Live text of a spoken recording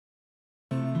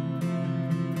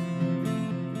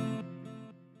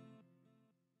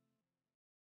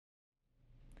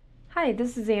Hi,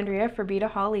 this is Andrea for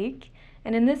Beadaholique,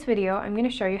 and in this video I'm going to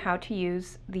show you how to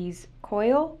use these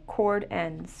coil cord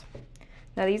ends.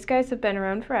 Now these guys have been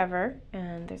around forever,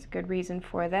 and there's a good reason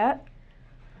for that.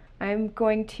 I'm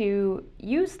going to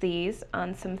use these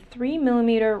on some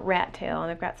 3mm Rattail,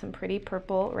 and I've got some pretty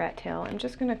purple Rattail. I'm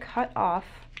just going to cut off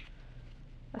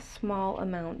a small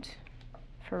amount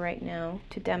for right now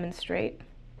to demonstrate.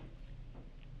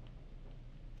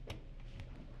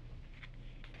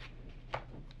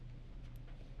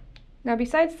 Now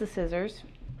besides the scissors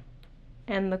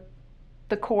and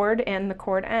the cord and the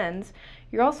cord ends,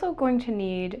 you're also going to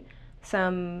need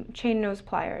some chain nose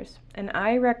pliers. And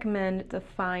I recommend the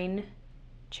fine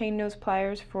chain nose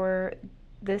pliers for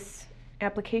this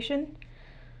application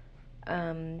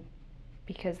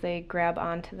because they grab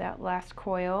onto that last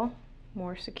coil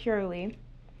more securely.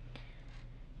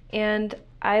 And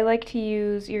I like to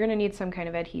use, you're going to need some kind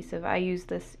of adhesive. I use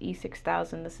this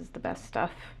E6000, this is the best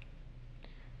stuff.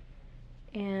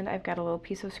 And I've got a little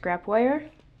piece of scrap wire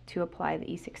to apply the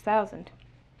E6000.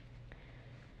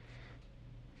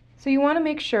 So you want to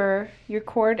make sure your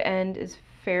cord end is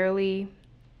fairly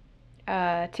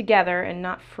together and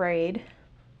not frayed.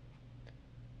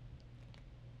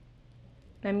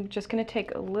 I'm just going to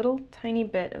take a little tiny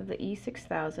bit of the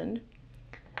E6000.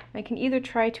 I can either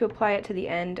try to apply it to the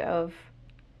end of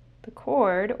the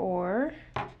cord, or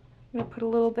I'm going to put a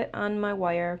little bit on my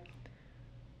wire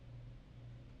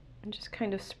and just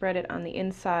kind of spread it on the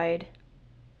inside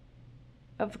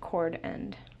of the cord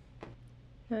end.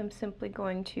 Now I'm simply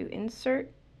going to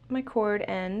insert my cord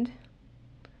end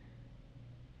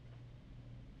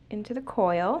into the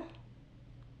coil,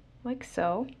 like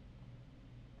so.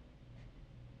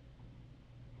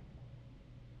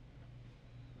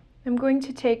 I'm going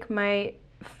to take my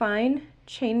fine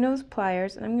chain nose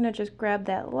pliers and I'm going to just grab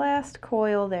that last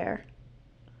coil there.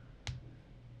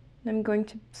 I'm going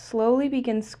to slowly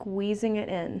begin squeezing it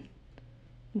in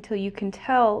until you can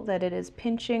tell that it is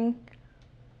pinching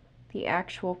the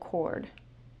actual cord.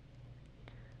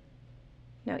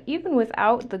 Now even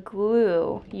without the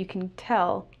glue, you can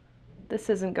tell this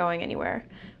isn't going anywhere,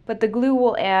 but the glue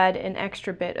will add an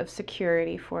extra bit of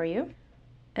security for you.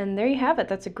 And there you have it.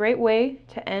 That's a great way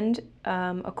to end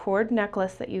a cord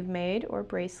necklace that you've made or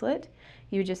bracelet.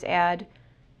 You just add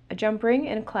a jump ring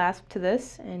and a clasp to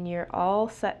this and you're all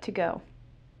set to go.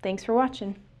 Thanks for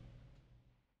watching.